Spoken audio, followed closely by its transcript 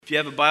If you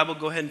have a Bible,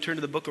 go ahead and turn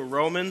to the book of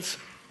Romans.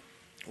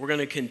 We're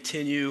going to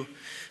continue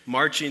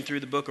marching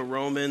through the book of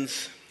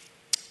Romans.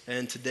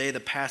 And today the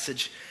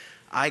passage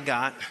I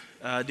got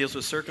deals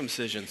with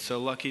circumcision. So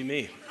lucky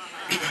me.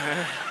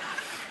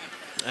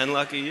 And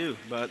lucky you.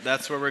 But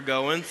that's where we're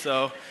going.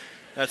 So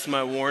that's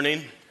my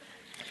warning.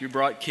 If you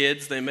brought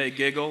kids, they may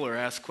giggle or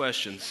ask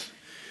questions.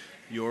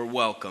 You're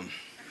welcome.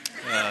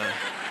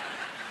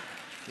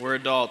 We're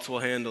adults. We'll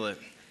handle it.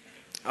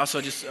 Also,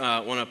 I just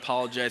want to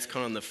apologize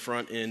kind of on the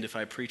front end if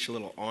I preach a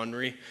little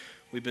ornery.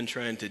 We've been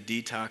trying to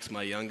detox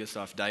my youngest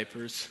off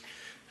diapers,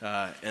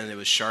 and it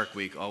was Shark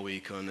Week all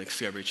week on the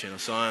Discovery Channel.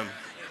 So I'm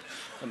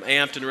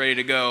amped and ready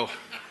to go.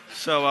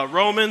 So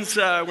Romans,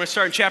 we're going to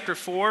start in chapter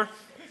 4.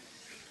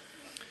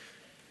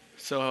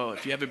 So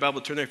if you have your Bible,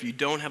 turn there. If you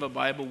don't have a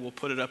Bible, we'll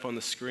put it up on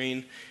the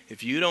screen.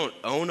 If you don't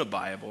own a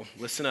Bible,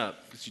 listen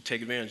up, because you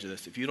take advantage of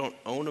this. If you don't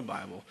own a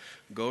Bible,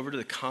 go over to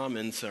the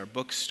Commons, our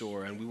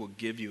bookstore, and we will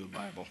give you a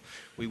Bible.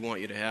 We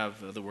want you to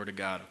have the Word of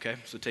God, okay?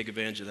 So take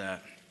advantage of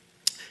that.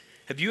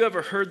 Have you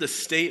ever heard the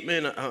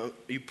statement?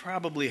 You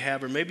probably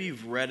have, or maybe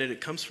you've read it.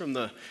 It comes from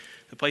the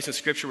place in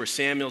Scripture where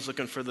Samuel's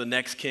looking for the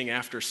next king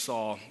after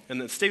Saul. And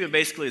the statement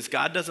basically is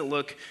God doesn't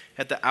look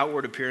at the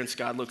outward appearance,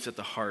 God looks at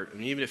the heart.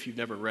 And even if you've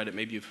never read it,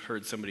 maybe you've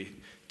heard somebody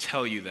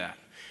tell you that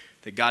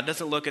God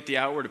doesn't look at the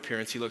outward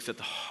appearance, he looks at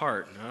the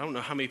heart. And I don't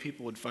know how many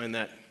people would find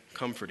that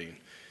comforting.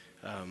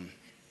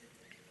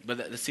 But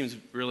that seems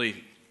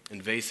really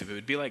invasive. It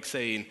would be like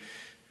saying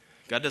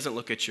God doesn't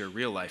look at your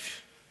real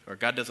life, or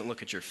God doesn't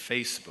look at your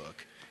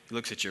Facebook, he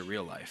looks at your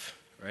real life,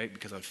 right?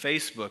 Because on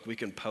Facebook, we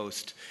can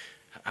post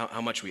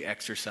how much we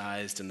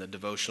exercised and the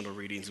devotional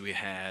readings we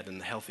had and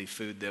the healthy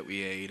food that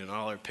we ate, and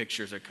all our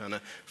pictures are kind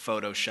of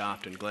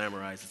photoshopped and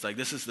glamorized. It's like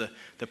this is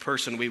the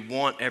person we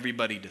want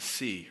everybody to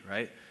see,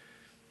 right?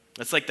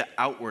 That's like the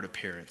outward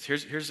appearance.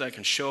 Here's I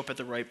can show up at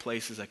the right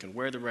places, I can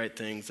wear the right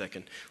things, I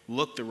can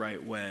look the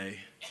right way.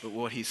 But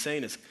what he's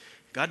saying is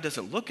God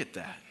doesn't look at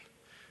that.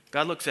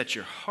 God looks at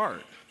your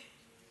heart.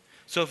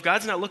 So if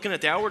God's not looking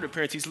at the outward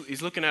appearance,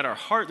 he's looking at our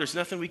heart, there's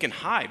nothing we can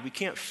hide. We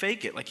can't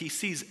fake it. Like he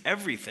sees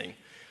everything.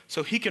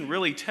 So he can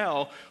really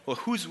tell, well,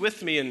 who's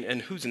with me and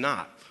who's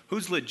not,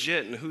 who's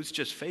legit and who's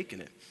just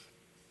faking it.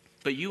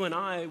 But you and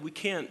I, we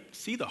can't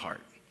see the heart.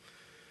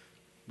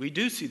 We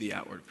do see the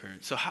outward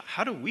appearance. So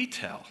how do we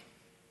tell?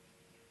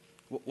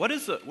 What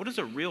does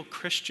a real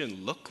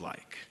Christian look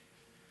like?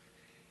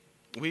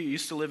 We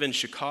used to live in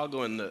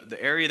Chicago, and the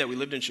area that we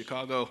lived in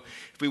Chicago,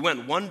 if we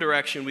went one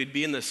direction, we'd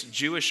be in this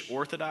Jewish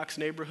Orthodox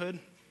neighborhood.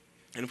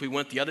 And if we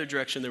went the other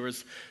direction, there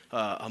was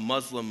a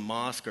Muslim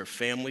mosque or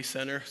family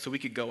center. So we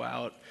could go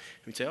out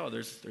and we'd say, oh,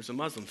 there's a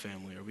Muslim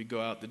family. Or we'd go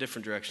out the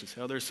different directions.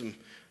 Oh, there's some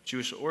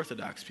Jewish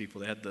Orthodox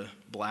people. They had the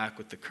black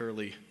with the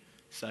curly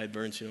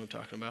sideburns, you know what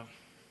I'm talking about?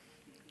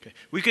 Okay.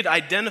 We could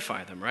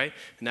identify them, right?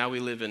 And now we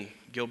live in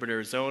Gilbert,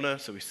 Arizona,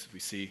 so we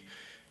see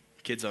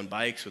kids on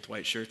bikes with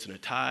white shirts and a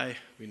tie.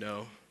 We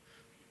know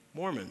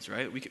Mormons,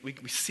 right?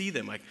 We see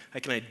them. I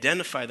can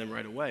identify them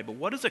right away. But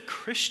what does a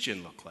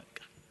Christian look like?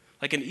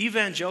 Like an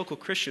evangelical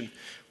Christian,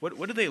 what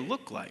do they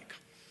look like?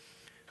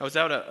 I was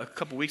out a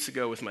couple weeks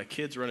ago with my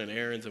kids running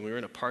errands, and we were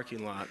in a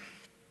parking lot,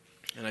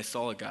 and I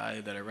saw a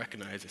guy that I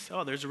recognized. I said,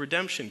 oh, there's a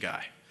redemption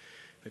guy.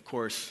 And of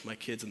course, my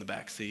kids in the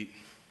back seat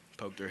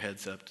poked their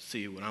heads up to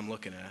see what I'm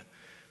looking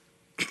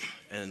at.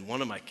 And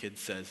one of my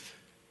kids says,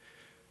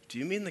 do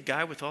you mean the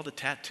guy with all the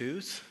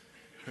tattoos?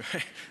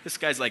 Right? This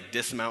guy's like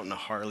dismounting a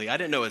Harley. I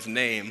didn't know his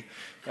name.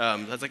 I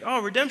was like,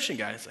 oh, redemption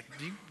guy. It's like,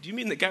 do you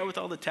mean the guy with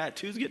all the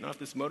tattoos getting off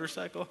this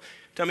motorcycle?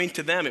 I mean,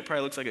 to them, it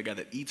probably looks like a guy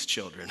that eats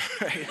children,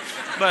 right?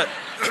 But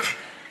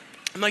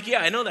I'm like, yeah,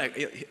 I know that.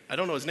 I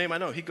don't know his name. I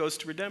know. He goes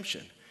to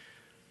redemption.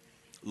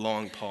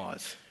 Long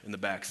pause in the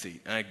back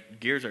seat. And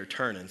gears are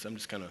turning, so I'm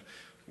just kind of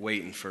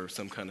waiting for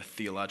some kind of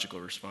theological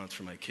response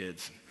from my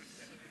kids.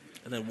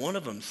 And then one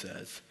of them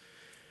says,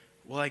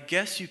 well, I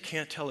guess you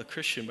can't tell a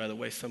Christian by the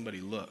way somebody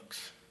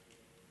looks.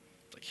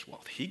 Like,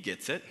 well, he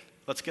gets it.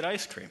 Let's get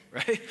ice cream,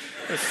 right?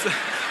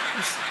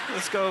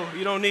 Let's go.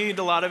 You don't need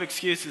a lot of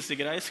excuses to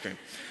get ice cream.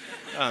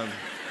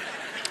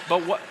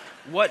 But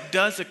what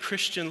does a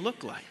Christian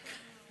look like?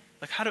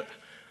 Like, how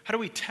do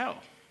we tell?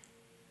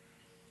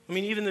 I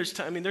mean, even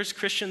there's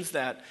Christians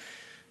that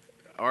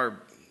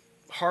are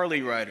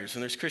Harley riders,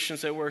 and there's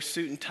Christians that wear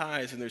suit and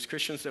ties, and there's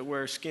Christians that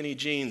wear skinny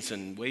jeans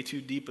and way too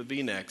deep of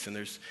V-necks, and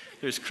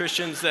there's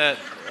Christians that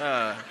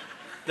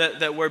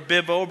wear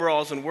bib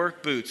overalls and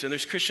work boots, and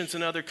there's Christians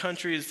in other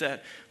countries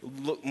that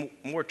look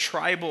more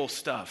tribal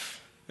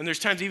stuff. And there's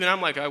times even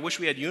I'm like, I wish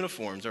we had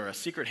uniforms or a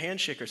secret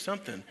handshake or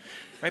something,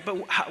 right?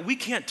 But we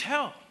can't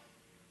tell.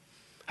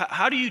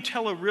 How do you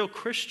tell a real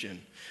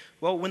Christian?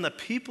 Well, when the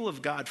people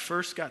of God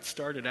first got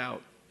started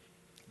out,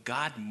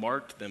 God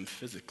marked them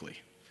physically.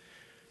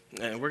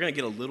 And we're going to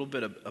get a little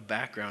bit of a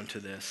background to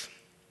this.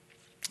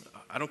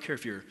 I don't care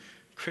if you're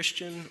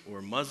Christian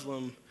or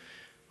Muslim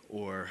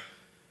or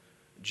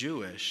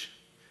Jewish.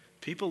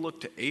 People look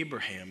to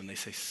Abraham and they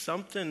say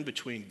something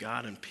between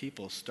God and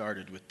people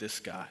started with this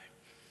guy.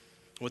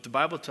 What the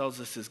Bible tells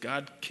us is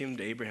God came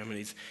to Abraham and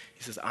he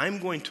says, I'm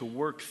going to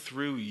work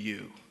through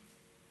you.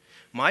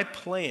 My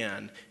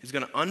plan is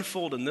going to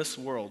unfold in this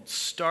world,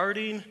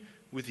 starting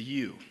with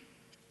you.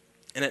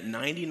 And at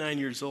 99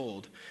 years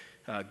old,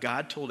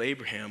 God told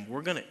Abraham,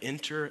 we're going to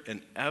enter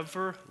an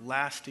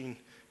everlasting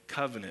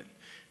covenant.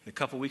 And a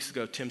couple weeks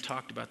ago, Tim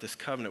talked about this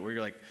covenant where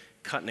you're like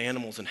cutting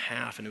animals in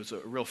half, and it was a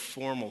real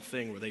formal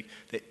thing where they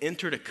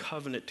entered a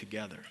covenant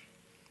together.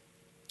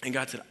 And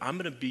God said, I'm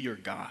going to be your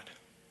God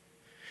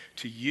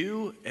to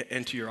you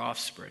and to your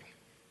offspring.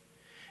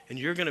 And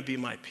you're going to be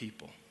my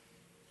people.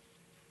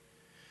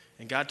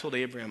 And God told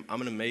Abraham, I'm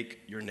going to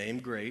make your name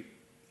great,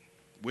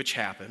 which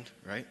happened,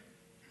 right?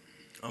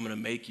 I'm going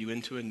to make you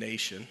into a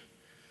nation,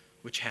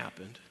 which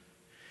happened.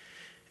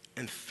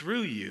 And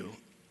through you,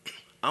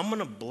 I'm going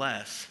to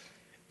bless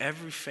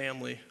every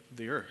family of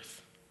the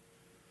earth.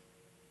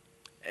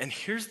 And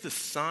here's the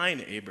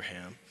sign,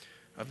 Abraham,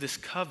 of this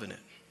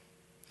covenant.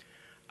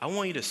 I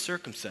want you to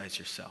circumcise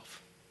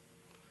yourself.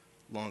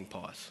 Long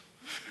pause.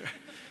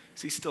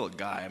 He's still a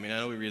guy. I mean, I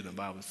know we read in the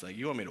Bible, it's like,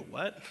 you want me to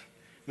what?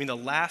 I mean, the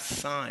last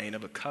sign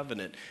of a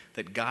covenant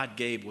that God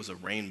gave was a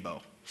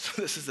rainbow.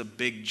 So this is a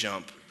big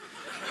jump,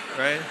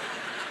 right?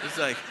 It's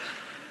like,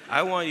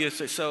 I want you to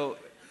say, so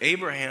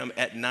Abraham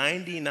at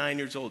 99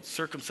 years old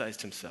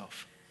circumcised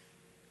himself.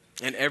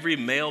 And every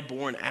male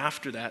born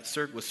after that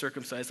was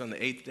circumcised on the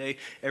 8th day.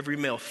 Every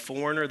male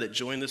foreigner that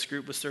joined this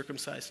group was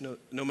circumcised,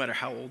 no matter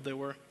how old they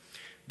were.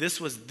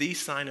 This was the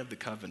sign of the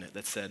covenant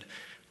that said,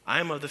 I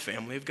am of the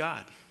family of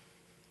God.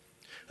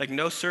 Like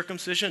no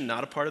circumcision,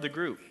 not a part of the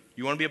group.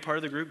 You want to be a part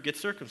of the group? Get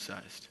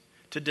circumcised.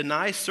 To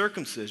deny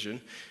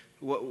circumcision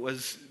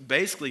was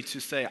basically to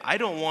say, I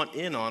don't want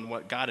in on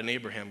what God and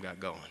Abraham got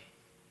going.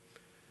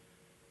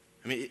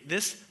 I mean,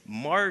 this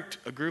marked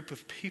a group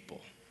of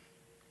people.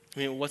 I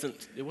mean, it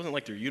wasn't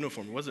like their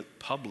uniform. It wasn't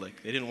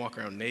public. They didn't walk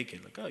around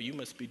naked like, oh, you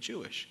must be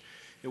Jewish.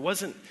 It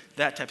wasn't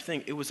that type of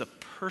thing. It was a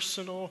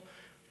personal,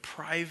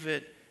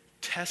 private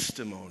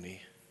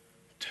testimony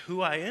to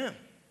who I am.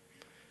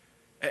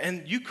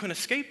 And you couldn't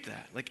escape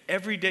that. Like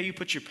every day you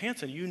put your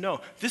pants on, you know,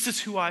 this is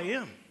who I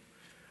am.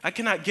 I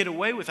cannot get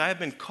away with it. I have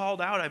been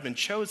called out. I've been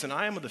chosen.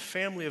 I am of the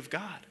family of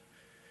God.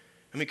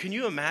 I mean, can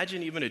you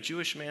imagine even a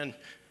Jewish man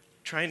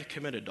trying to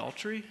commit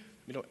adultery?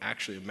 We don't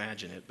actually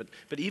imagine it,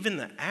 but even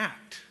the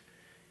act,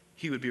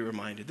 he would be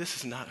reminded, this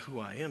is not who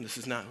I am. This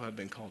is not who I've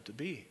been called to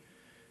be.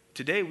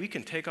 Today, we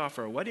can take off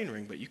our wedding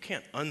ring, but you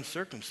can't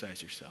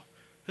uncircumcise yourself.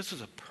 This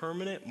was a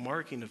permanent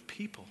marking of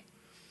people,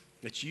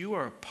 that you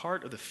are a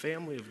part of the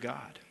family of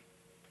God.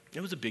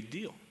 It was a big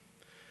deal.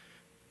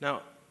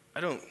 Now,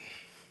 I don't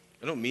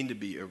mean to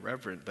be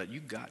irreverent, but you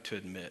got to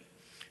admit,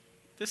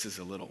 this is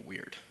a little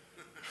weird.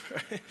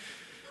 Right?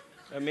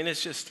 I mean,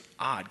 it's just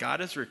odd.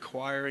 God is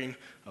requiring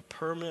a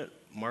permanent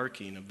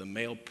marking of the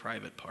male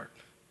private part.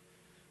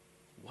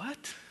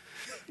 What?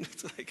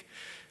 It's like,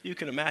 you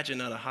can imagine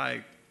not a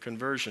high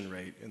conversion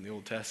rate in the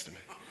Old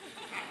Testament.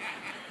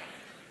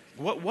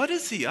 What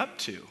is he up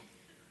to?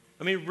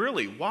 I mean,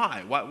 really,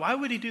 why? Why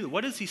would he do that?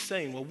 What is he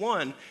saying? Well,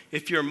 one,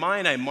 if you're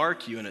mine, I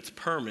mark you, and it's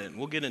permanent.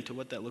 We'll get into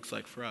what that looks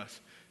like for us.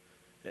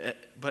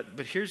 But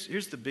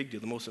here's the big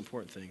deal, the most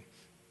important thing.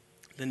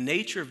 The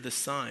nature of the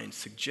sign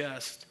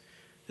suggests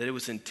that it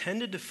was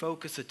intended to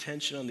focus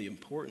attention on the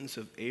importance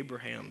of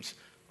Abraham's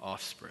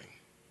offspring.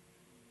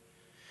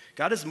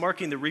 God is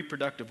marking the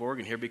reproductive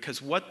organ here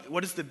because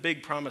what is the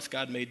big promise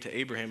God made to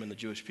Abraham and the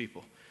Jewish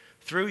people?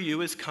 Through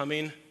you is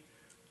coming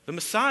the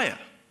Messiah.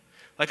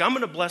 Like, I'm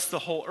going to bless the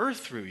whole earth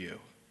through you.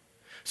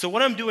 So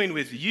what I'm doing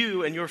with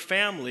you and your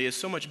family is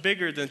so much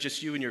bigger than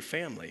just you and your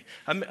family.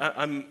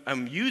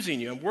 I'm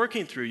using you. I'm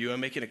working through you. I'm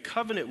making a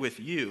covenant with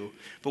you.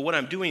 But what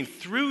I'm doing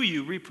through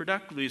you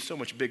reproductively is so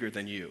much bigger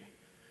than you.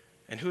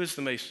 And who is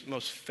the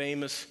most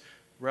famous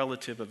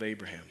relative of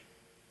Abraham?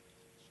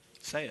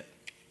 Say it.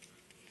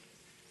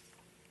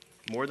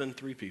 More than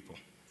 3 people.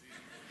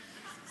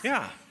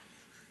 Yeah.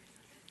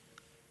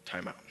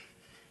 Time out.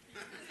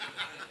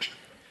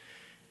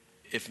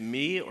 If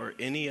me or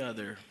any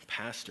other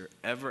pastor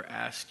ever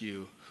asks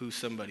you who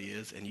somebody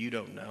is and you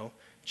don't know,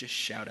 just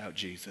shout out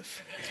Jesus.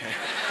 Okay?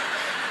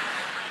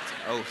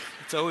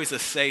 It's always a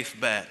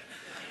safe bet.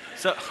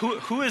 So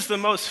who is the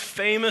most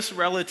famous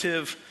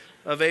relative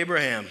of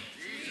Abraham?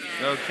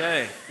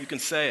 Okay, you can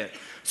say it.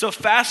 So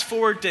fast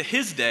forward to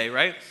his day,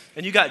 right?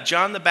 And you got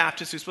John the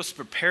Baptist who's supposed to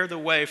prepare the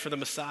way for the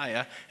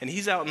Messiah. And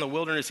he's out in the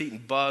wilderness eating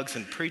bugs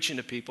and preaching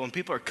to people. And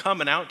people are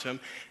coming out to him.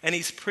 And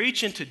he's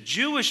preaching to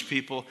Jewish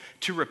people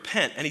to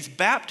repent. And he's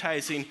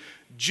baptizing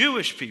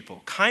Jewish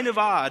people. Kind of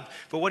odd.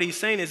 But what he's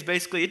saying is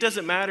basically, it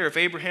doesn't matter if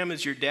Abraham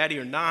is your daddy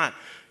or not.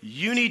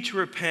 You need to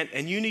repent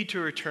and you need to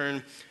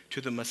return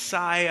to the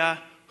Messiah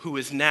who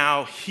is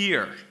now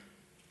here.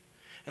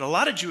 And a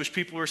lot of Jewish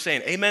people were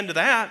saying, amen to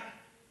that.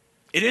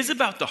 It is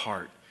about the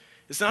heart.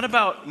 It's not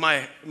about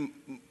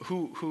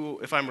who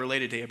if I'm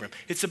related to Abraham.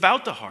 It's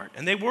about the heart.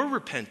 And they were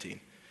repenting.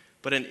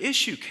 But an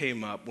issue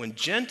came up when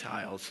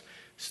Gentiles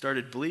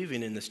started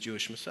believing in this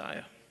Jewish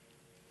Messiah.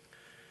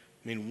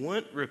 I mean,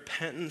 wouldn't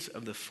repentance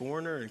of the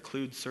foreigner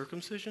include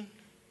circumcision?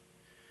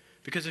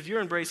 Because if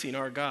you're embracing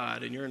our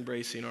God and you're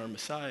embracing our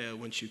Messiah,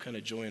 wouldn't you kind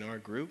of join our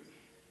group?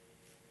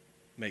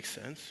 I Makes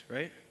sense,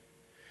 right?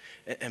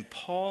 And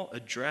Paul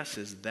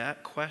addresses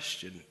that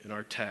question in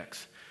our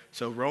text.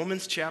 So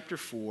Romans chapter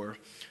 4,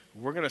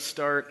 we're going to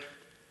start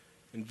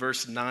in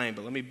verse 9,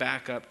 but let me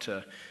back up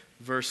to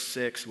verse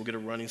 6. We'll get a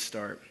running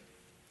start.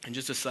 And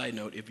just a side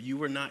note, if you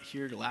were not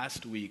here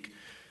last week,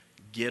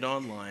 get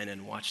online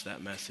and watch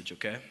that message,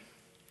 okay?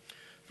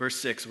 Verse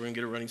 6, we're going to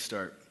get a running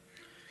start.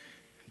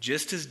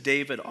 Just as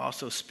David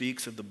also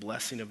speaks of the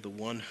blessing of the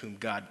one whom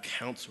God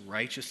counts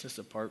righteousness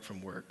apart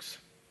from works.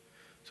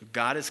 So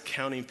God is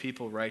counting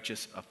people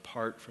righteous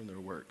apart from their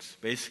works.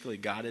 Basically,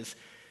 God is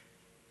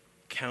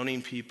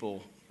counting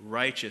people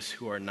righteous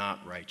who are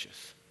not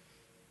righteous.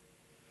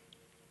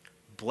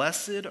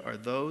 Blessed are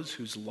those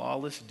whose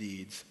lawless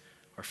deeds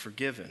are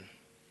forgiven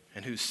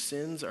and whose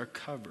sins are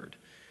covered.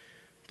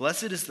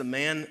 Blessed is the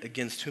man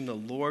against whom the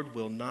Lord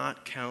will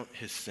not count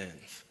his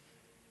sins.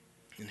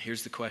 And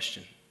here's the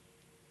question.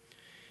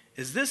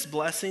 Is this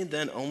blessing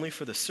then only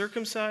for the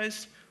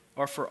circumcised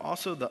or for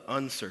also the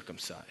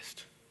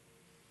uncircumcised?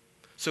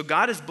 So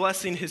God is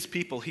blessing his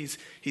people. He's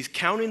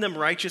counting them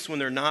righteous when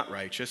they're not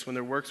righteous, when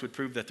their works would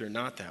prove that they're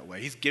not that way.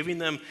 He's giving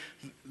them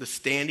the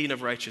standing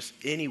of righteous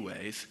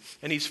anyways,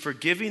 and he's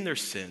forgiving their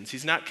sins.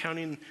 He's not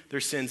counting their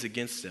sins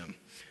against them.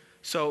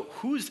 So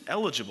who's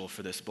eligible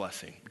for this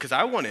blessing? Because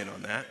I want in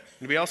on that.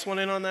 Anybody else want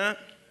in on that?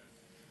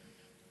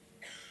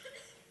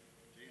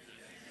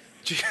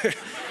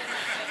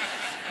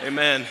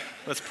 Amen.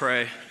 Let's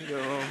pray.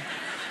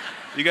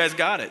 You guys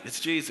got it. It's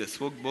Jesus.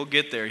 We'll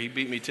get there. He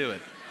beat me to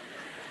it.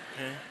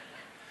 Okay.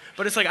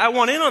 But it's like, I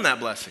want in on that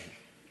blessing.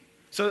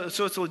 So it's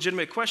a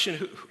legitimate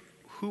question.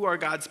 Who are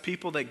God's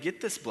people that get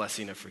this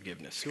blessing of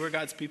forgiveness? Who are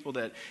God's people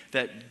that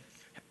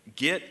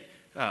get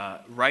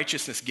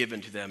righteousness given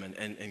to them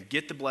and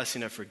get the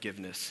blessing of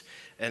forgiveness?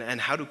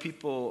 And how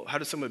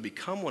does someone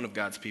become one of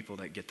God's people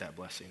that get that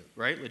blessing?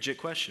 Right? Legit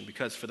question.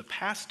 Because for the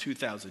past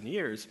 2,000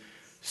 years,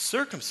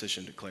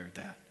 circumcision declared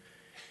that.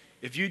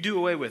 If you do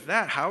away with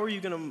that, how are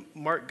you going to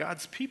mark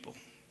God's people?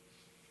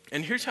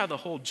 And here's how the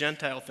whole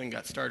Gentile thing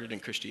got started in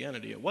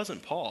Christianity. It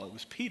wasn't Paul, it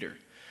was Peter.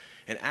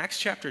 In Acts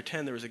chapter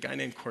 10, there was a guy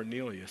named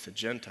Cornelius, a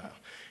Gentile.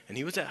 And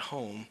he was at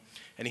home,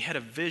 and he had a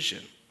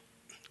vision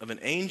of an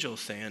angel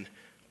saying,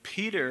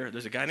 Peter,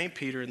 there's a guy named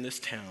Peter in this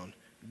town.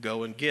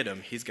 Go and get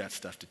him. He's got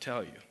stuff to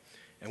tell you.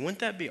 And wouldn't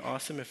that be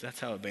awesome if that's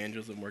how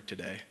evangelism worked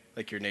today?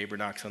 Like your neighbor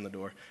knocks on the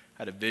door.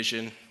 I had a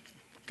vision.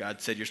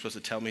 God said you're supposed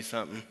to tell me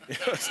something.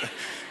 It's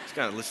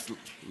kind of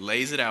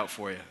lays it out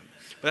for you.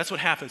 But that's what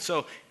happened.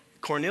 So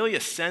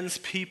Cornelius sends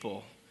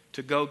people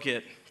to go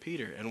get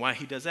Peter. And why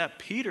he does that,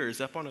 Peter is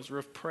up on his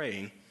roof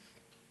praying,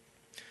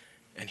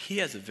 and he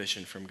has a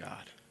vision from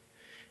God.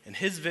 And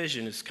his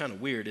vision is kind of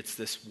weird. It's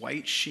this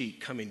white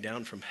sheet coming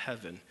down from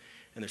heaven,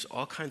 and there's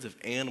all kinds of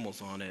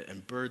animals on it,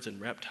 and birds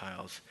and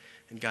reptiles.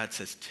 And God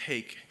says,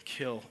 take,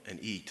 kill, and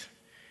eat.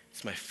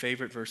 It's my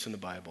favorite verse in the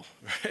Bible,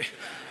 right?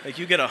 Like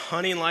you get a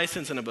hunting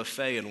license and a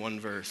buffet in one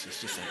verse.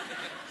 It's just like,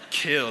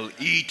 kill,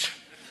 eat.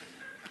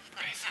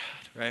 Praise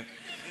God, right?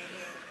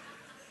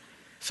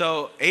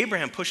 So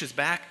Abraham pushes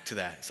back to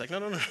that. It's like,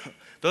 no.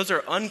 Those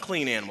are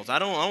unclean animals. I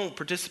don't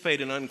participate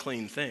in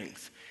unclean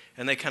things.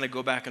 And they kind of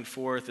go back and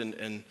forth,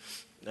 and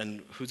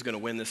who's going to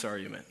win this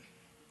argument?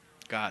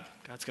 God.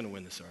 God's going to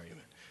win this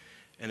argument.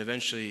 And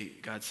eventually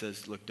God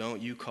says, look,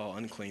 don't you call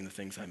unclean the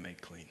things I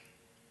make clean.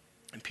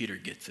 And Peter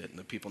gets it, and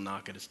the people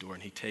knock at his door,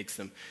 and he takes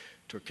them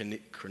to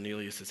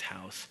Cornelius'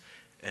 house.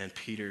 And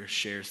Peter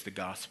shares the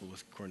gospel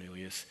with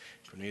Cornelius.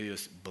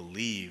 Cornelius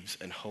believes,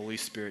 and Holy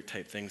Spirit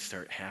type things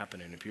start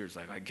happening. And Peter's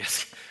like, I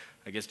guess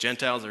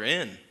Gentiles are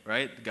in,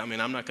 right? I mean,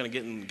 I'm not going to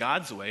get in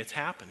God's way. It's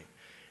happening.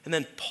 And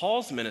then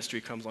Paul's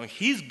ministry comes along.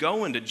 He's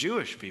going to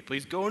Jewish people.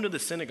 He's going to the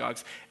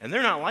synagogues, and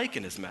they're not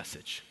liking his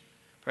message,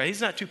 right?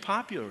 He's not too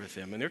popular with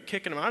them, and they're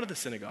kicking him out of the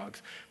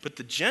synagogues. But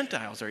the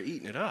Gentiles are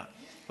eating it up,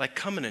 like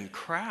coming in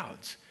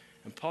crowds.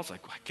 And Paul's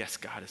like, well, I guess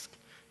God is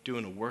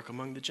doing a work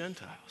among the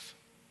Gentiles.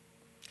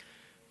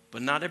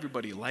 But not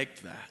everybody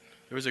liked that.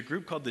 There was a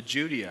group called the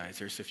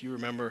Judaizers. If you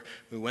remember,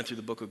 we went through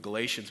the book of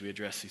Galatians, we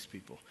addressed these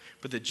people.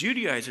 But the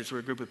Judaizers were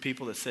a group of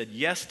people that said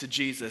yes to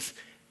Jesus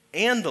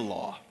and the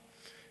law.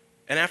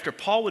 And after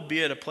Paul would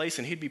be at a place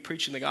and he'd be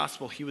preaching the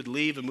gospel, he would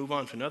leave and move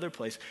on to another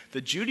place.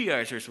 The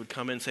Judaizers would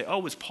come in and say, oh,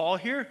 was Paul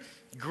here?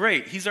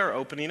 Great, he's our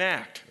opening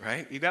act,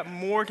 right? You've got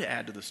more to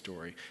add to the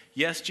story.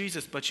 Yes,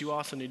 Jesus, but you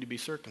also need to be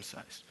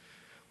circumcised.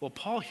 Well,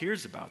 Paul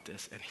hears about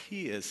this, and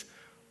he is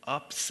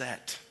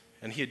upset.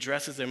 And he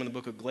addresses them in the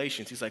book of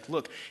Galatians. He's like,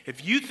 look,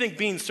 if you think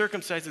being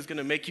circumcised is going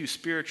to make you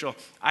spiritual,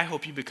 I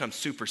hope you become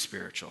super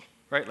spiritual,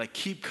 right? Like,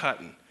 keep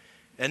cutting.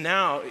 And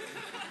now,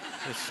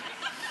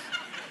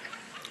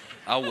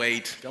 I'll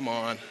wait, come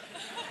on.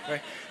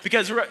 Right?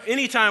 Because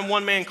anytime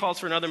one man calls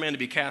for another man to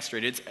be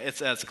castrated,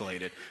 it's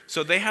escalated.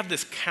 So they have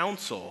this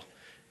council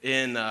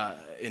in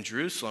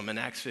Jerusalem in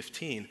Acts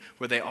 15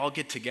 where they all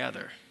get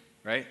together,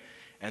 right?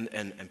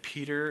 And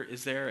Peter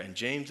is there, and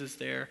James is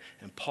there,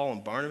 and Paul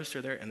and Barnabas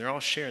are there, and they're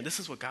all sharing. This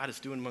is what God is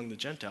doing among the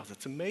Gentiles.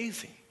 It's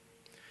amazing.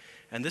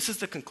 And this is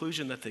the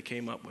conclusion that they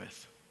came up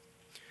with.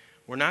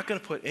 We're not going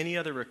to put any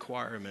other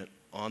requirement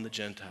on the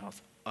Gentiles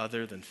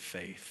other than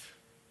faith.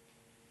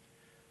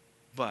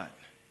 But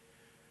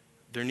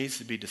there needs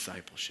to be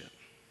discipleship.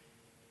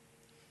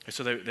 And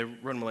so they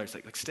run my life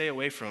like stay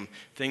away from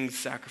things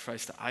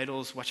sacrificed to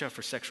idols. Watch out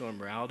for sexual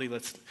immorality.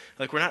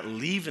 We're not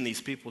leaving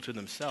these people to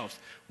themselves.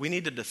 We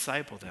need to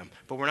disciple them.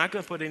 But we're not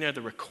going to put any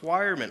other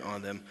requirement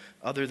on them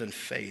other than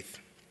faith.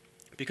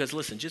 Because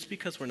listen, just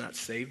because we're not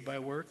saved by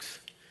works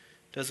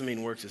doesn't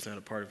mean works is not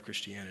a part of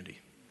Christianity.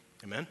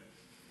 Amen?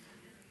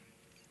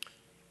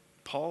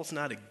 Paul's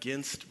not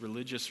against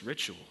religious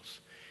rituals.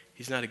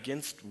 He's not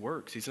against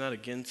works. He's not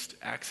against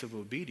acts of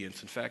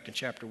obedience. In fact, in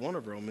chapter 1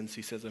 of Romans,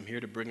 he says, I'm here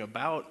to bring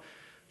about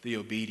the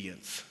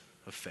obedience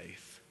of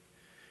faith.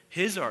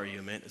 His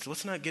argument is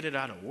let's not get it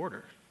out of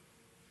order.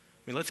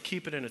 I mean, let's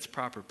keep it in its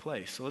proper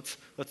place. So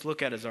let's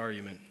look at his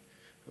argument.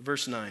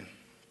 Verse 9.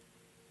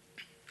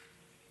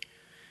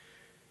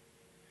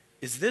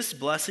 Is this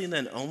blessing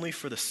then only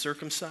for the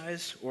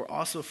circumcised or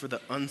also for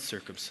the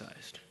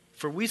uncircumcised?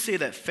 For we say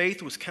that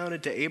faith was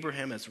counted to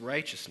Abraham as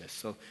righteousness.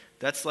 So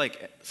that's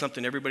like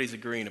something everybody's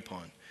agreeing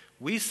upon.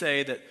 We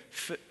say that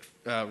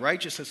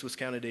righteousness was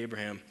counted to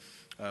Abraham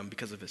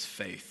because of his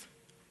faith.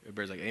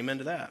 Everybody's like, amen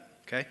to that,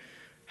 okay?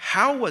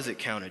 How was it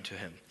counted to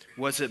him?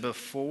 Was it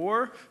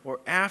before or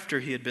after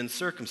he had been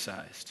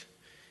circumcised?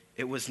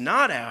 It was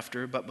not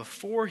after, but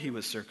before he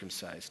was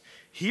circumcised.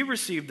 He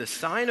received the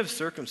sign of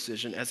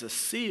circumcision as a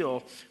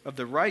seal of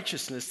the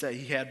righteousness that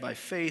he had by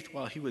faith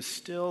while he was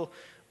still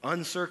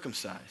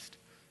uncircumcised.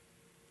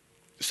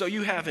 So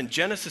you have in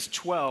Genesis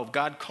 12,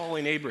 God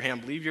calling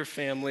Abraham, leave your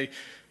family,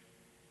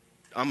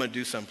 I'm going to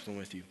do something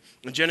with you.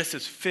 In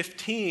Genesis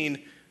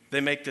 15,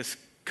 they make this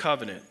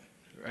covenant,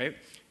 right?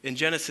 In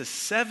Genesis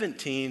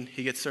 17,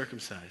 he gets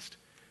circumcised.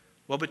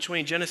 Well,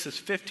 between Genesis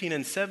 15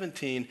 and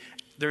 17,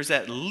 there's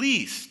at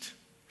least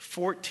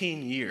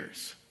 14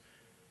 years.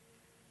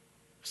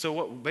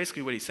 So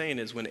basically what he's saying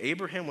is when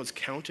Abraham was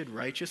counted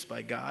righteous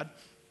by God,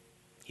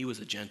 he was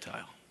a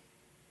Gentile.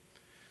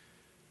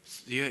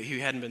 He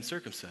hadn't been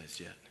circumcised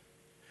yet.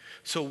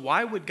 So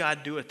why would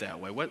God do it that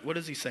way? What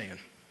is he saying?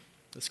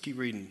 Let's keep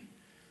reading.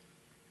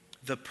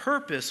 The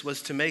purpose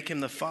was to make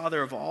him the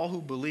father of all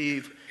who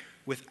believe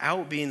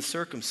without being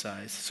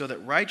circumcised, so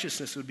that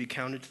righteousness would be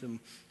counted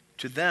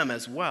to them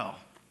as well.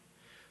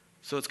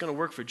 So it's going to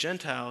work for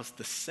Gentiles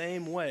the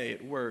same way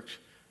it worked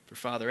for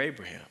Father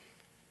Abraham.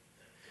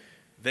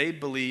 They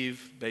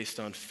believe based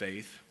on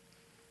faith.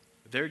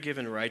 They're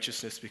given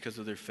righteousness because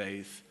of their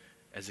faith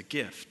as a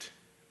gift.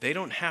 They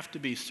don't have to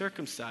be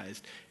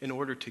circumcised in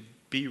order to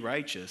be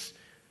righteous.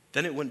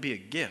 Then it wouldn't be a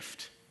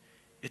gift.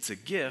 It's a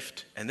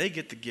gift, and they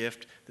get the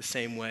gift the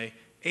same way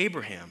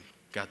Abraham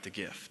got the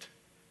gift.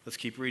 Let's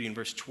keep reading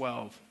verse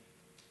 12.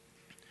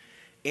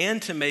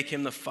 And to make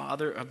him the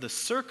father of the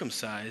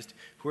circumcised,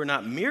 who are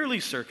not merely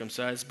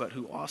circumcised, but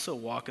who also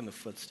walk in the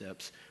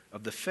footsteps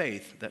of the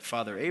faith that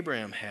Father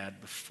Abraham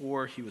had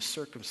before he was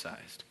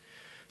circumcised.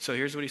 So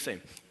here's what he's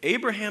saying.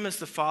 Abraham is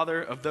the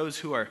father of those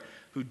who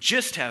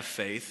just have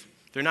faith.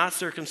 They're not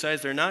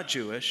circumcised, they're not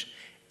Jewish.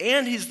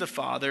 And he's the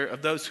father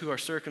of those who are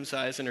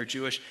circumcised and are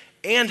Jewish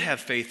and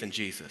have faith in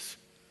Jesus.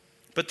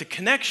 But the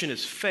connection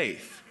is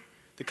faith.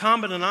 The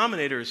common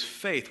denominator is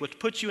faith. What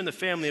puts you in the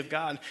family of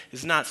God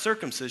is not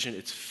circumcision,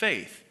 it's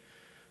faith.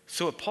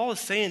 So what Paul is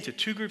saying to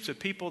two groups of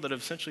people that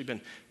have essentially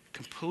been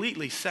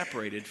completely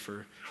separated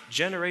for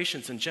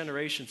generations and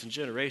generations and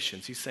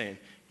generations, he's saying,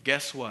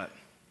 guess what?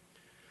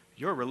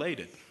 You're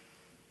related.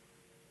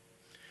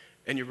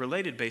 And you're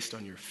related based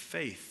on your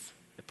faith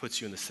that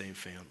puts you in the same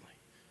family.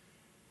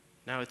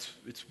 Now, it's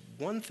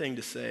one thing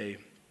to say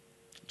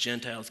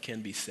Gentiles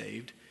can be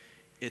saved.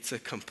 It's a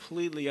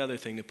completely other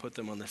thing to put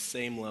them on the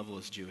same level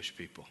as Jewish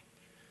people.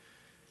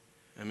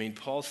 I mean,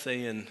 Paul's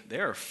saying they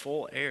are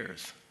full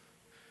heirs,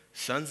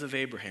 sons of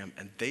Abraham,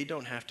 and they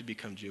don't have to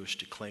become Jewish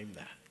to claim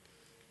that.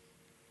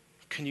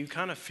 Can you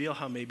kind of feel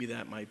how maybe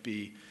that might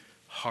be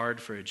hard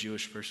for a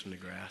Jewish person to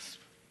grasp?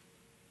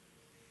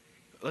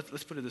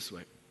 Let's put it this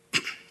way.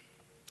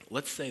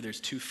 Let's say there's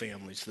two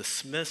families, the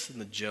Smiths and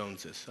the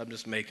Joneses. I'm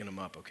just making them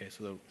up, okay?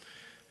 So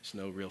there's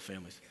no real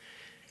families.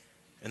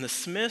 And the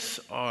Smiths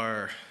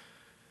are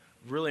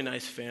a really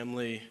nice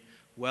family,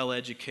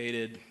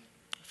 well-educated,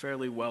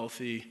 fairly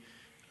wealthy,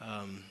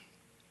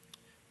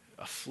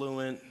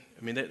 affluent.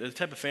 I mean, they're the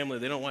type of family,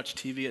 they don't watch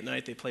TV at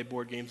night. They play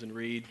board games and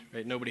read,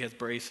 right? Nobody has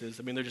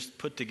braces. I mean, they're just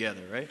put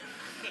together, right?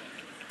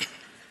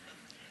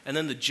 And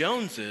then the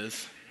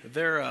Joneses,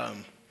 they're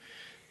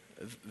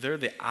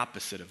the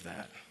opposite of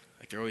that.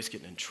 Like they're always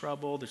getting in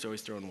trouble. They're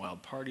always throwing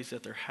wild parties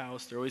at their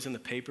house. They're always in the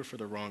paper for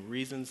the wrong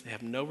reasons. They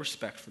have no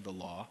respect for the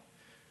law,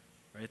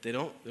 right? They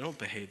don't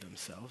behave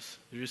themselves.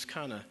 They're just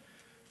kind of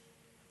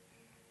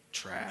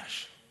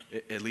trash,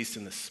 at least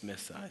in the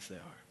Smiths' eyes they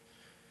are.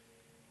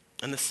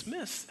 And the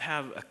Smiths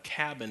have a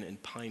cabin in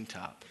Pine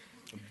Top,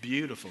 a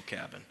beautiful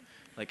cabin,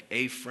 like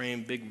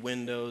A-frame, big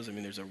windows. I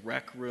mean, there's a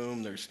rec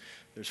room. There's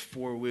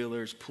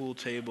four-wheelers, pool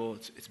table.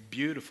 It's a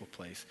beautiful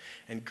place.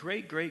 And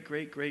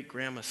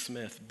great-great-great-great-grandma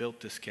Smith built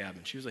this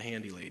cabin. She was a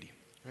handy lady,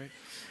 right?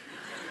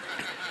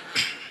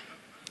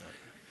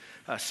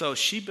 So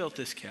she built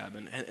this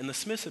cabin, and the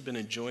Smiths have been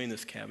enjoying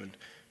this cabin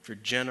for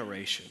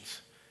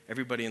generations.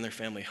 Everybody in their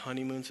family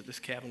honeymoons at this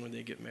cabin when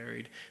they get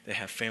married. They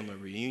have family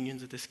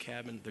reunions at this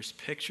cabin. There's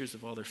pictures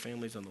of all their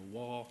families on the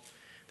wall.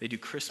 They do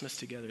Christmas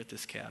together at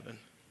this cabin.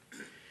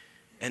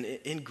 And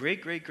in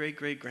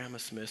great-great-great-great-grandma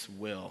Smith's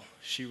will,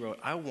 she wrote,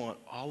 I want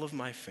all of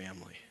my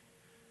family,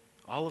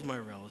 all of my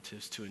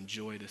relatives to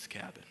enjoy this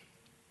cabin.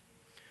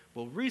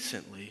 Well,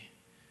 recently,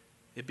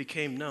 it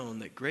became known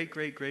that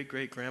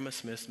great-great-great-great-grandma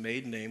Smith's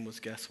maiden name was,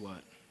 guess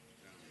what?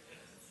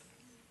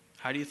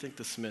 How do you think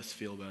the Smiths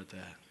feel about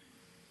that?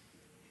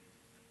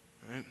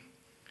 Right?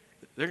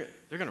 They're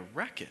going to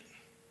wreck it.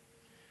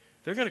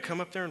 They're going to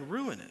come up there and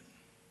ruin it.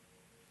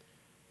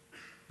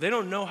 They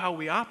don't know how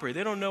we operate.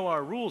 They don't know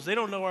our rules. They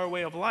don't know our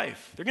way of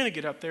life. They're going to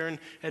get up there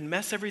and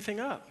mess everything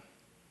up.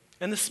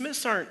 And the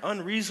Smiths aren't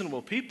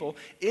unreasonable people.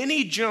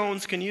 Any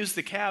Jones can use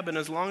the cabin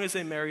as long as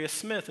they marry a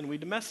Smith and we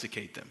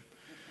domesticate them.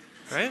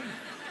 Right?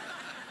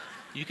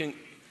 You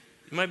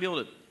might be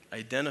able to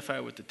identify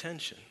with the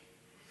tension.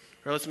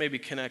 Or let's maybe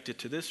connect it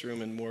to this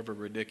room in more of a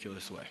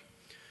ridiculous way.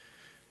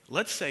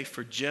 Let's say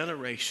for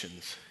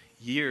generations,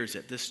 years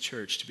at this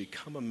church, to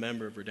become a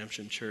member of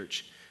Redemption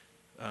Church,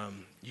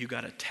 you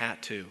got a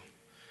tattoo,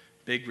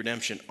 big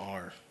Redemption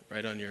R,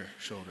 right on your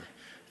shoulder.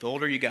 The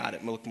older you got,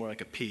 it looked more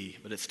like a P,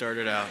 but it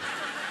started out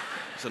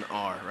as an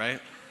R, right?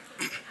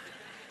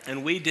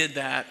 And we did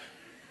that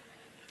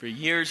for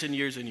years and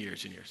years and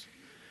years and years.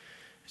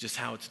 It's just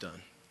how it's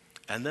done.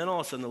 And then all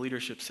of a sudden the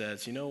leadership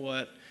says, you know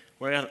what?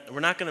 We're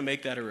not going to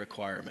make that a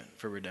requirement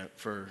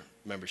for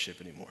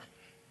membership anymore.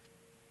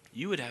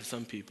 You would have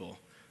some people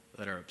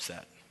that are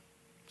upset.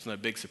 It's not a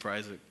big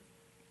surprise that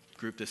a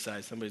group this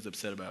size, somebody's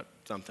upset about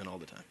something all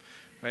the time,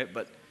 right?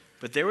 But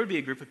there would be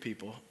a group of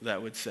people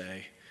that would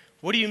say,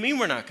 what do you mean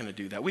we're not going to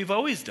do that? We've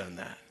always done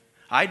that.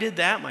 I did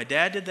that. My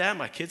dad did that.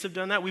 My kids have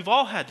done that. We've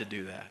all had to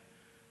do that.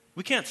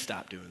 We can't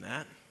stop doing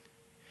that.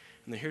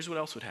 And then here's what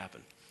else would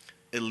happen.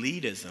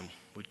 Elitism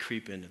would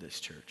creep into this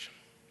church,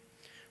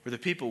 where the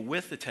people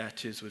with the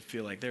tattoos would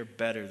feel like they're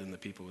better than the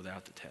people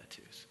without the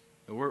tattoos.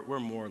 We're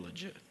more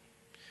legit.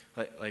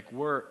 Like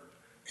we're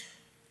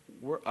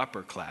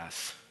upper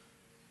class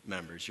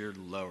members. You're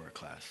lower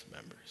class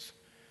members.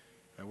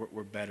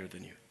 We're better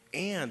than you.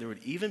 And there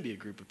would even be a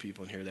group of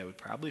people in here that would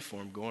probably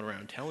form going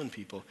around telling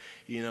people,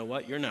 you know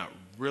what, you're not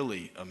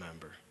really a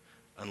member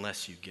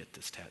unless you get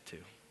this tattoo.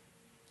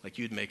 Like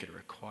you'd make it a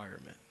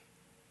requirement.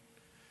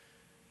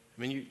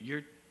 I mean,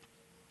 you're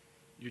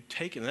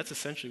taking, that's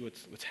essentially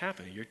what's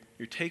happening.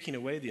 You're taking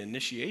away the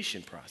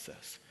initiation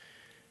process.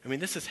 I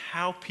mean, this is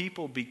how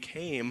people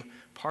became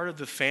part of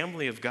the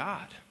family of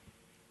God.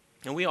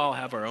 And we all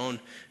have our own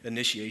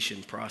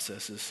initiation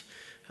processes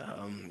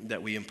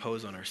that we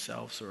impose on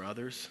ourselves or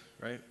others,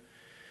 right?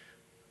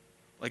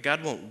 Like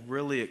God won't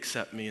really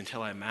accept me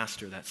until I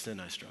master that sin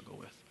I struggle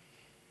with.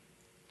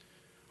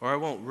 Or I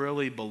won't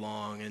really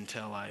belong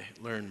until I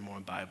learn more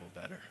Bible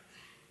better.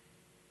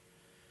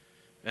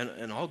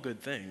 And all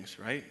good things,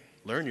 right?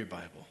 Learn your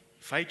Bible.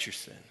 Fight your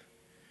sin.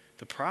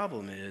 The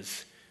problem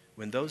is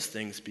when those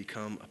things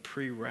become a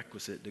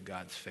prerequisite to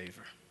God's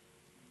favor.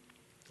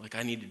 Like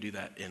I need to do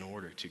that in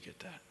order to get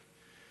that.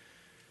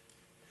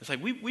 It's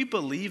like we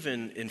believe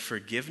in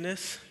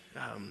forgiveness,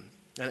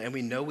 and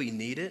we know we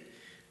need it.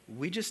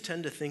 We just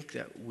tend to think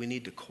that we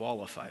need to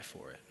qualify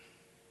for it.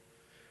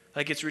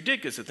 Like it's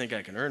ridiculous to think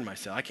I can earn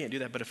myself. I can't do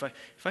that. But if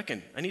I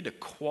can, I need to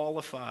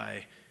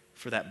qualify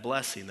for that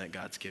blessing that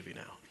God's giving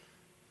out.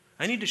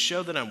 I need to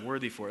show that I'm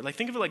worthy for it. Like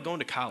think of it like going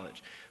to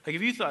college. Like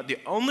if you thought the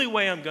only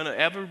way I'm going to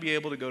ever be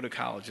able to go to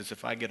college is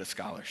if I get a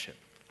scholarship.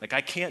 Like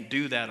I can't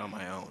do that on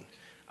my own.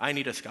 I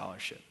need a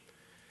scholarship.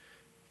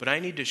 But I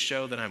need to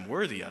show that I'm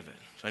worthy of it.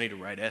 So I need to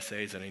write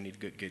essays, and I need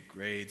to get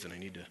grades, and I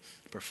need to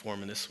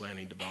perform in this way. I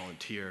need to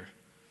volunteer.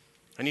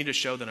 I need to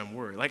show that I'm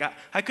worthy. Like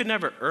I could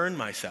never earn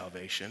my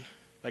salvation.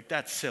 Like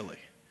that's silly.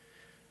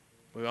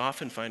 We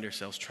often find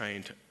ourselves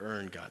trying to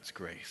earn God's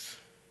grace.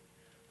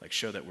 Like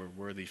show that we're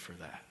worthy for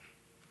that.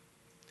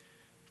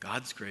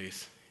 God's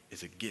grace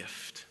is a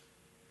gift.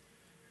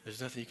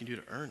 There's nothing you can do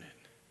to earn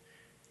it.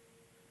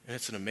 And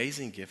it's an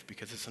amazing gift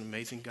because it's an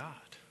amazing God.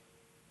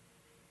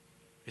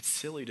 It's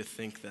silly to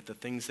think that the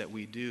things that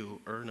we do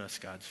earn us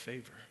God's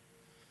favor.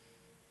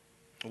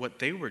 What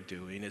they were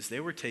doing is they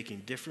were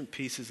taking different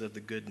pieces of the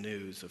good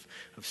news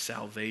of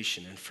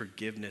salvation and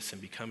forgiveness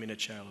and becoming a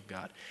child of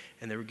God,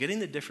 and they were getting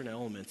the different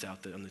elements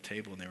out on the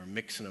table, and they were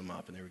mixing them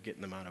up, and they were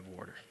getting them out of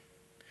order.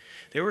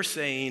 They were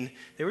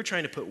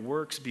trying to put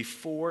works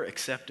before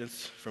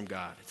acceptance from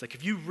God. It's like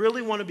if you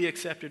really want to be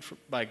accepted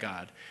by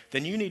God,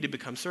 then you need to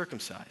become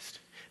circumcised.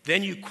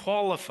 Then you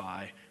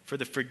qualify for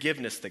the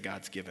forgiveness that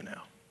God's given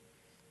out.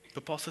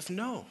 But Paul says,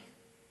 no.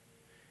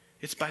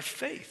 It's by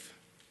faith.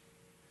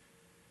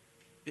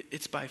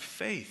 It's by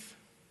faith.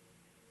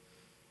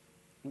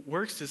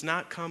 Works does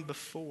not come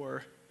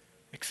before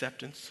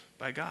acceptance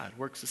by God.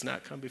 Works does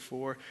not come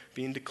before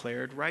being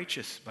declared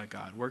righteous by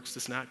God. Works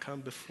does not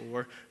come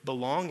before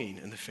belonging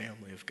in the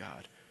family of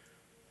God.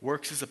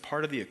 Works is a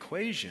part of the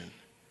equation,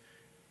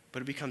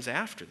 but it becomes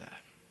after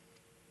that.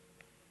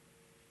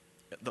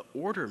 The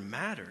order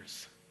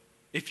matters.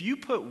 If you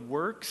put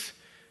works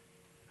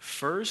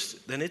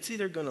first, then it's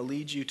either going to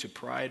lead you to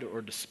pride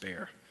or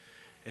despair.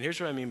 And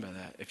here's what I mean by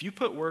that. If you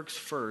put works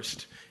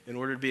first in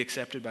order to be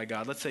accepted by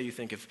God, let's say you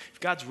think if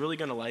God's really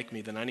going to like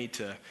me, then I need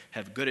to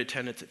have good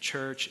attendance at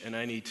church, and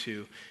I need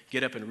to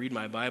get up and read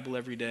my Bible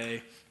every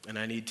day, and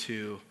I need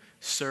to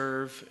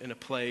serve in a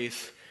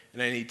place,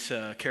 and I need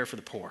to care for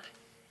the poor.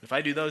 If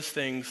I do those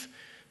things,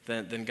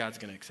 then God's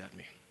going to accept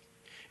me.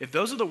 If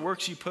those are the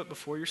works you put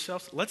before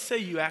yourself, let's say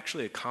you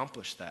actually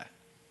accomplish that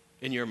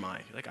in your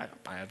mind. Like,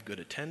 I have good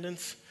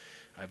attendance.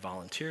 I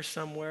volunteer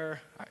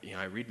somewhere.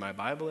 I read my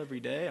Bible every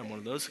day. I'm one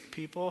of those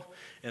people.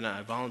 And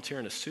I volunteer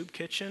in a soup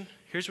kitchen.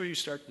 Here's where you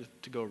start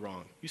to go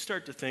wrong. You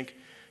start to think,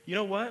 you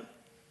know what?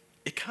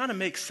 It kind of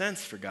makes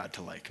sense for God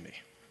to like me.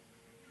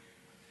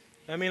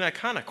 I mean, I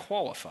kind of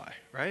qualify,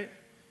 right?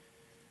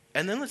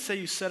 And then let's say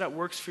you set up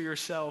works for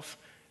yourself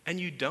and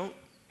you don't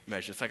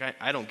measure. It's like,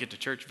 I don't get to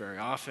church very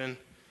often.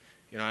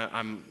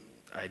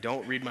 I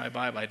don't read my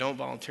Bible. I don't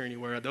volunteer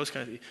anywhere. Those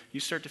kind of things. You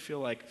start to feel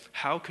like,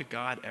 how could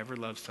God ever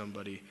love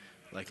somebody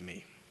like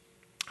me?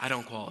 I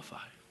don't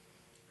qualify.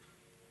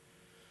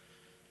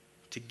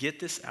 To get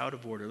this out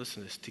of order,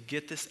 listen to this, to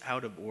get this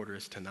out of order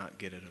is to not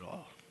get it at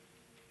all.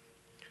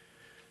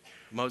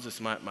 Moses,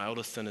 my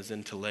oldest son, is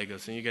into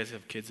Legos. And you guys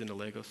have kids into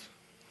Legos?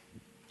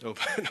 Oh,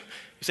 you're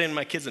saying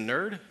my kid's a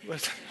nerd?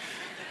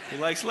 He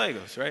likes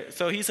Legos, right?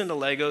 So he's into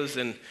Legos,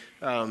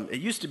 and it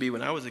used to be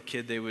when I was a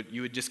kid,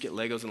 you would just get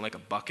Legos in like a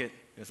bucket.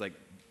 It's like,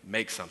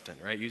 make something,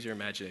 right? Use your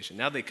imagination.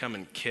 Now they come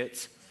in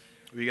kits.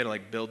 We got to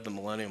like build the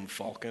Millennium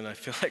Falcon. I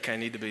feel like I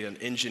need to be an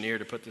engineer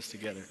to put this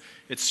together.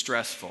 It's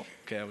stressful.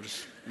 Okay, I'll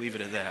just leave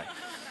it at that.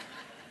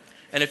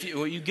 And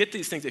when you get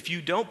these things, if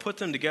you don't put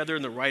them together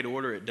in the right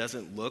order, it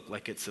doesn't look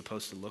like it's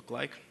supposed to look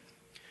like.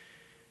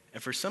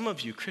 And for some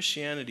of you,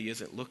 Christianity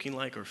isn't looking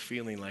like or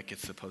feeling like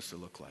it's supposed to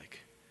look like,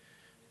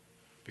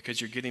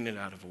 because you're getting it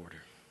out of order.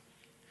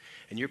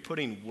 And you're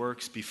putting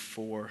works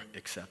before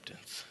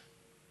acceptance.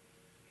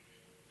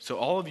 So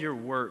all of your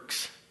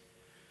works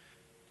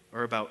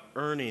are about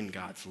earning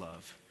God's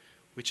love,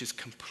 which is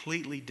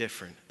completely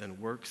different than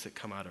works that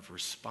come out of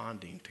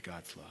responding to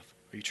God's love.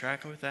 Are you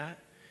tracking with that?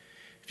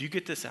 If you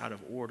get this out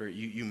of order,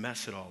 you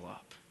mess it all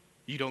up.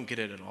 You don't get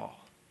it at all.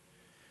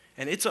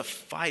 And it's a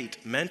fight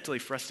mentally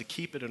for us to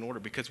keep it in order,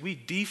 because we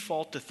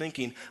default to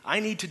thinking, I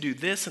need to do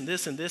this and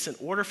this and this in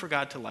order for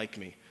God to like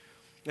me.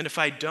 And if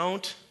I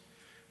don't,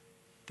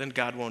 then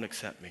God won't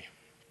accept me.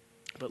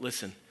 But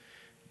listen,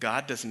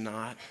 God does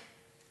not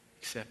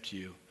accept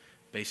you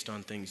based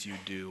on things you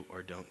do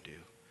or don't do.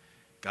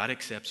 God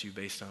accepts you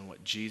based on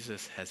what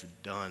Jesus has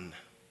done.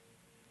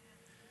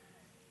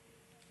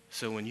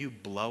 So when you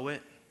blow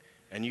it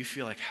and you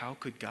feel like, how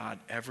could God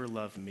ever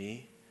love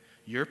me?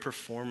 Your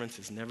performance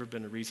has never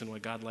been a reason why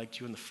God liked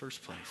you in the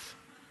first place.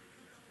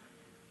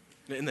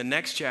 In the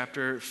next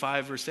chapter,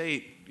 5 verse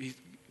 8,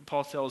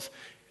 Paul tells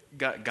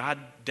God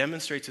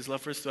demonstrates his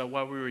love for us, that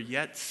while we were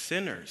yet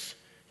sinners,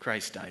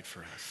 Christ died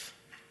for us.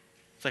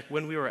 It's like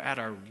when we were at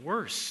our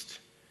worst,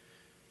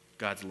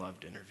 God's love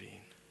intervened.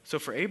 So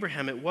for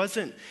Abraham, it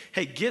wasn't,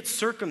 hey, get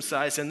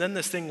circumcised and then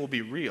this thing will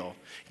be real.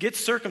 Get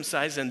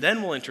circumcised and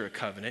then we'll enter a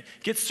covenant.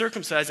 Get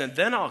circumcised and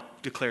then I'll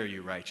declare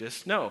you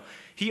righteous. No,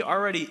 he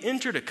already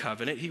entered a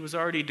covenant. He was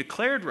already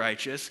declared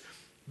righteous.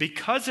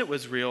 Because it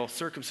was real,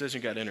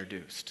 circumcision got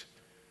introduced.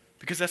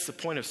 Because that's the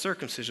point of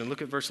circumcision.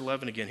 Look at verse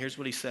 11 again. Here's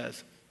what he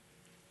says.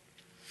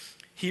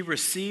 He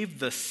received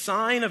the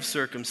sign of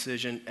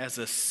circumcision as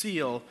a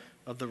seal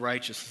of the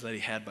righteousness that he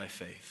had by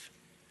faith.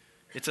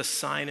 It's a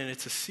sign and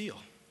it's a seal.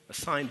 A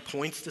sign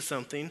points to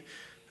something.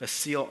 A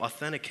seal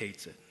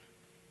authenticates it.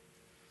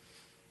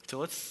 So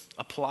let's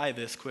apply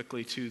this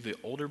quickly to the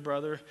older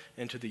brother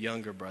and to the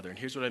younger brother. And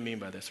here's what I mean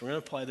by this. We're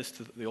going to apply this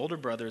to the older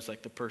brother is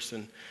like the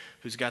person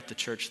who's got the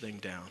church thing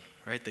down,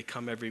 right? They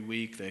come every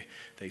week.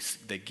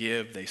 They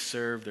give. They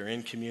serve. They're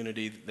in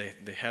community.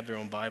 They have their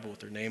own Bible with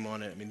their name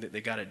on it. I mean,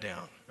 they got it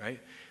down, right?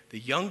 The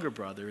younger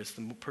brother is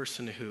the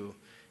person who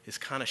is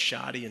kind of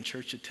shoddy in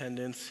church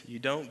attendance. You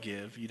don't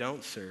give. You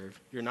don't serve.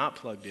 You're not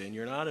plugged in.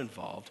 You're not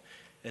involved.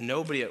 And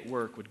nobody at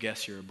work would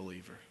guess you're a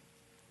believer.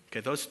 Okay,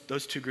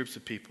 those two groups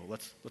of people,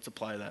 let's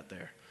apply that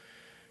there.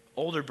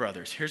 Older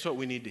brothers, here's what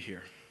we need to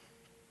hear.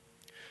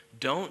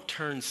 Don't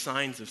turn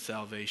signs of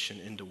salvation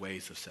into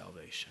ways of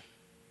salvation.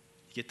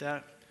 You get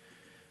that?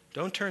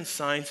 Don't turn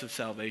signs of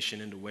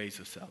salvation into ways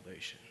of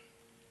salvation.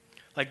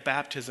 Like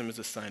baptism is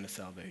a sign of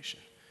salvation.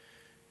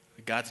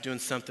 God's doing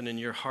something in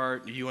your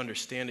heart, you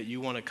understand it,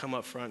 you want to come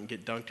up front and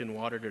get dunked in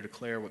water to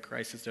declare what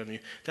Christ has done in you.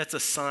 That's a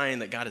sign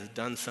that God has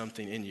done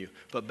something in you,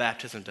 but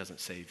baptism doesn't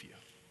save you.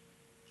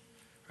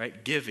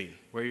 Right? Giving,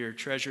 where your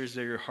treasure is,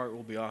 there your heart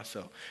will be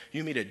also.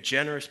 You meet a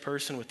generous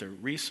person with their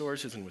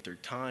resources and with their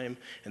time,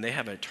 and they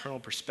have an eternal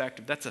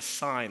perspective. That's a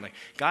sign. Like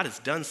God has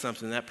done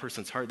something in that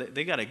person's heart.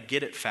 They got a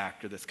get it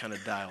factor that's kind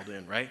of dialed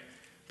in, right?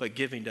 But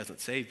giving doesn't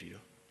save you.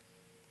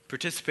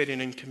 Participating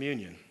in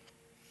communion,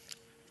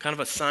 kind of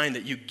a sign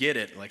that you get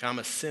it. Like I'm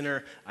a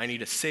sinner, I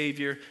need a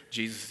Savior.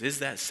 Jesus is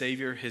that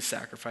Savior. His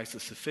sacrifice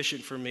is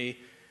sufficient for me.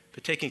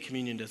 But taking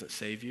communion doesn't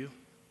save you.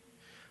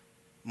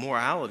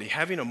 Morality,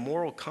 having a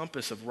moral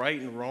compass of right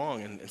and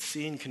wrong and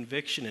seeing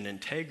conviction and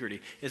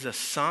integrity is a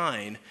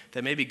sign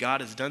that maybe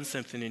God has done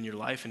something in your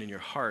life and in your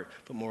heart,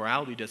 but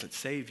morality doesn't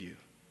save you,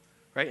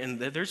 right? And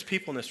there's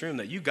people in this room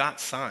that you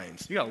got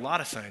signs. You got a lot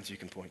of signs you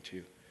can point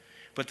to.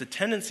 But the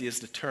tendency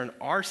is to turn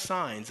our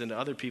signs into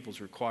other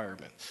people's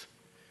requirements,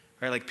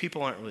 right? Like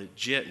people aren't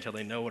legit until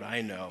they know what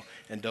I know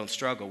and don't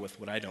struggle with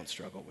what I don't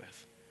struggle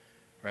with,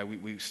 right?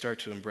 We start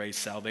to embrace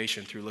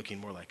salvation through looking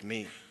more like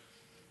me.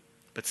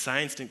 But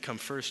signs didn't come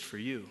first for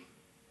you.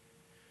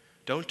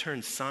 Don't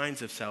turn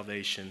signs of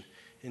salvation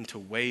into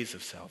ways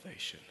of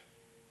salvation.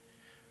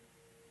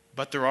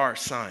 But there are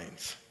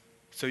signs.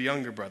 So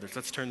younger brothers,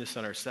 let's turn this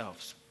on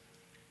ourselves.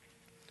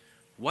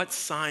 What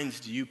signs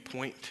do you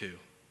point to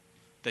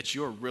that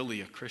you're really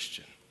a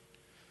Christian?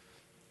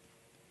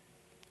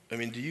 I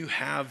mean, do you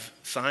have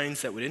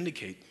signs that would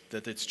indicate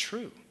that it's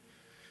true?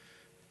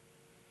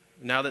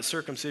 Now that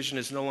circumcision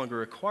is no longer a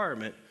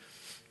requirement,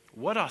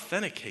 what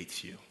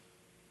authenticates you?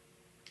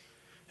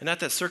 And not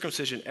that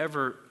circumcision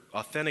ever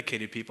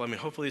authenticated people. I mean,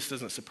 hopefully this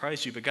doesn't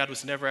surprise you, but God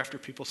was never after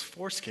people's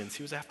foreskins.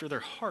 He was after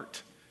their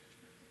heart.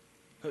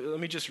 Let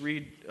me just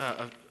read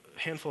a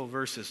handful of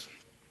verses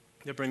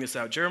to bring this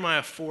out.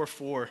 Jeremiah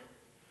 4:4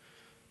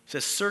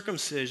 says,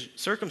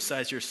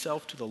 circumcise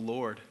yourself to the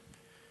Lord.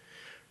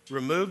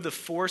 Remove the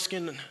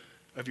foreskin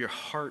of your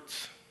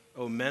hearts,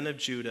 O men of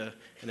Judah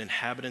and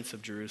inhabitants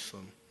of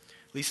Jerusalem.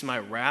 Lest my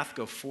wrath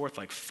go forth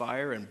like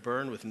fire and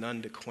burn with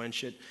none to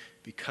quench it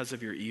because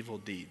of your evil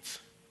deeds.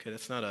 Okay,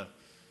 that's not a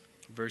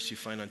verse you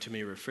find on too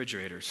many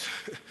refrigerators.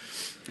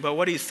 But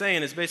what he's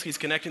saying is basically he's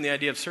connecting the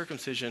idea of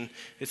circumcision.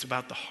 It's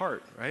about the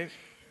heart, right?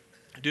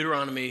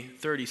 Deuteronomy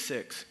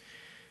 36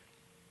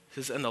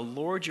 says, and the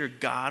Lord your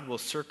God will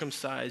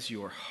circumcise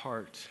your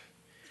heart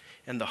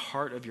and the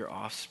heart of your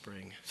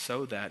offspring,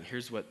 so that, and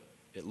here's what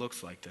it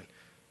looks like then,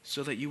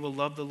 so that you will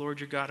love the Lord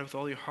your God with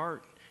all your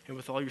heart and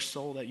with all your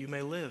soul, that you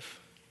may live.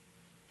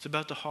 It's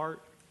about the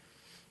heart.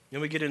 Then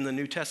we get in the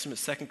New Testament,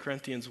 2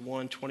 Corinthians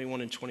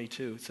 1:21 and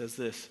 22. It says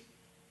this,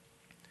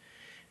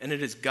 and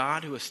it is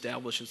God who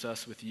establishes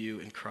us with you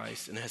in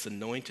Christ and has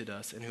anointed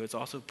us, and who has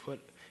also put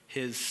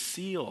his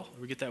seal,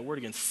 we get that word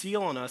again,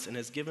 seal on us, and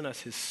has given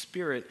us his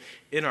Spirit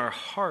in our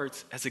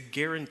hearts as a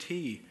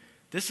guarantee.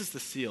 This is the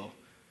seal.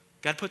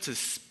 God puts his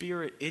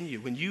Spirit in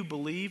you. When you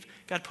believe,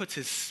 God puts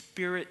his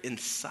Spirit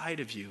inside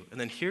of you. And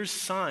then here's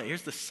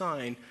the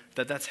sign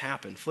that that's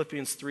happened.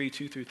 Philippians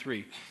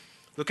 3:2-3.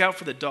 Look out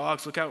for the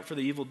dogs, look out for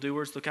the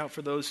evildoers, look out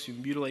for those who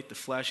mutilate the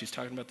flesh. He's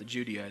talking about the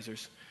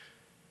Judaizers.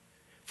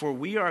 For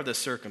we are the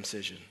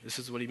circumcision. This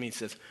is what he means. He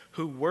says,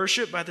 who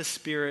worship by the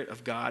Spirit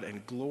of God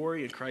and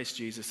glory in Christ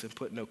Jesus and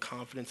put no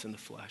confidence in the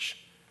flesh.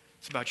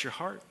 It's about your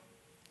heart.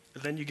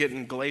 And then you get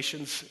in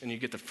Galatians and you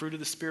get the fruit of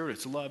the Spirit.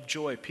 It's love,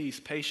 joy, peace,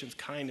 patience,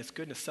 kindness,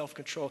 goodness,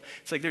 self-control.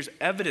 It's like there's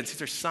evidence.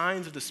 These are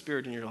signs of the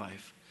Spirit in your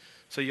life.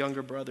 So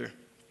younger brother,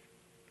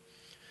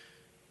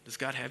 does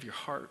God have your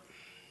heart?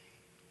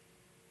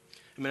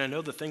 I mean, I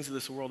know the things of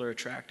this world are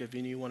attractive.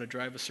 You want to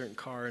drive a certain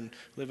car and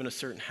live in a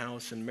certain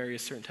house and marry a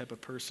certain type of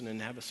person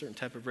and have a certain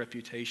type of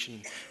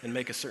reputation and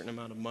make a certain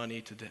amount of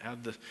money to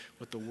have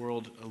what the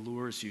world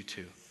allures you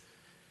to.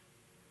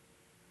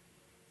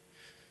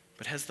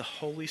 But has the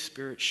Holy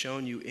Spirit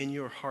shown you in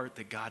your heart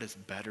that God is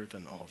better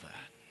than all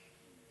that?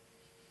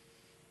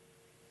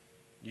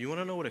 Do you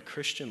want to know what a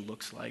Christian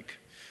looks like?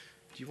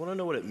 Do you want to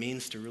know what it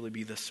means to really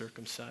be the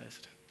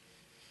circumcised?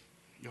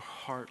 Your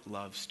heart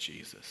loves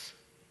Jesus.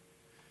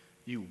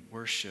 You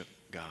worship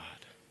God.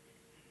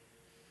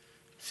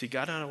 See,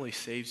 God not only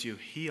saves you,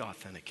 he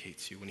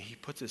authenticates you. When he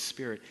puts his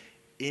Spirit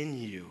in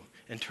you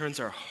and turns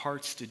our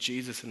hearts to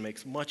Jesus and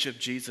makes much of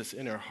Jesus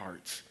in our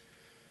hearts.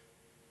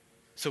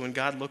 So when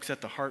God looks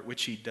at the heart,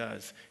 which he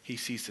does, he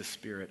sees the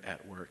Spirit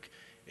at work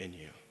in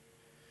you.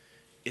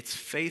 It's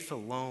faith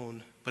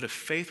alone, but if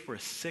faith were a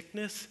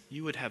sickness,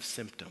 you would have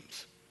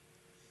symptoms.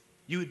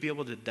 You would be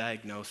able to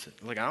diagnose it.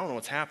 Like, I don't know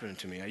what's happening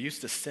to me. I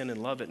used to sin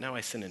and love it. Now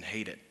I sin and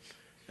hate it.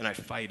 And I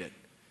fight it.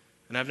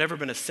 And I've never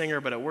been a singer,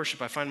 but at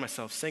worship I find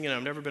myself singing.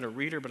 I've never been a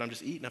reader, but I'm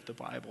just eating up the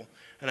Bible.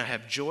 And I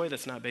have joy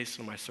that's not based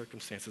on my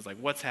circumstances. Like,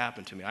 what's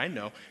happened to me? I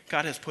know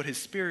God has put his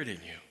Spirit in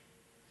you.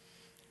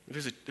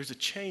 There's a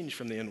change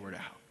from the inward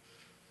out.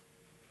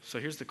 So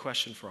here's the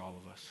question for all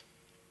of us.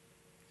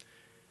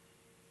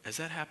 Has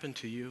that happened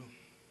to you?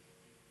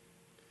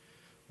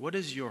 What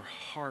does your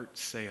heart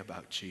say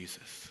about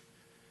Jesus?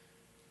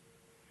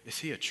 Is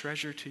he a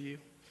treasure to you?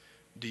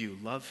 Do you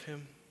love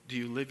him? Do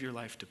you live your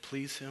life to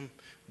please him?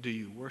 Do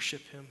you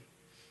worship him?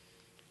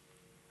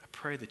 I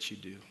pray that you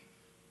do.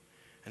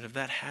 And if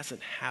that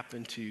hasn't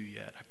happened to you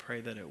yet, I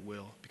pray that it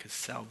will, because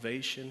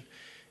salvation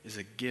is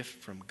a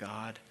gift from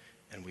God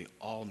and we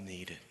all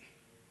need it.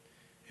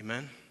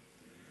 Amen?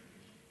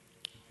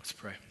 Let's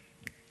pray.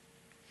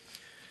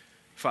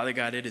 Father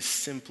God, it is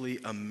simply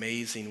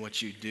amazing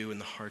what you do in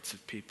the hearts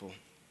of people.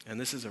 And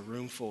this is a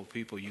room full of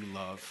people you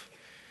love.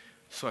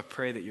 So I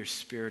pray that your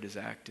Spirit is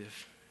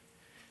active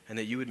and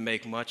that you would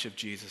make much of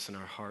Jesus in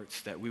our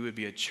hearts, that we would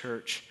be a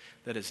church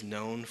that is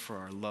known for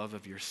our love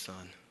of your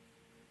Son.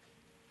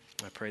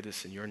 I pray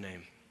this in your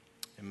name.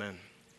 Amen.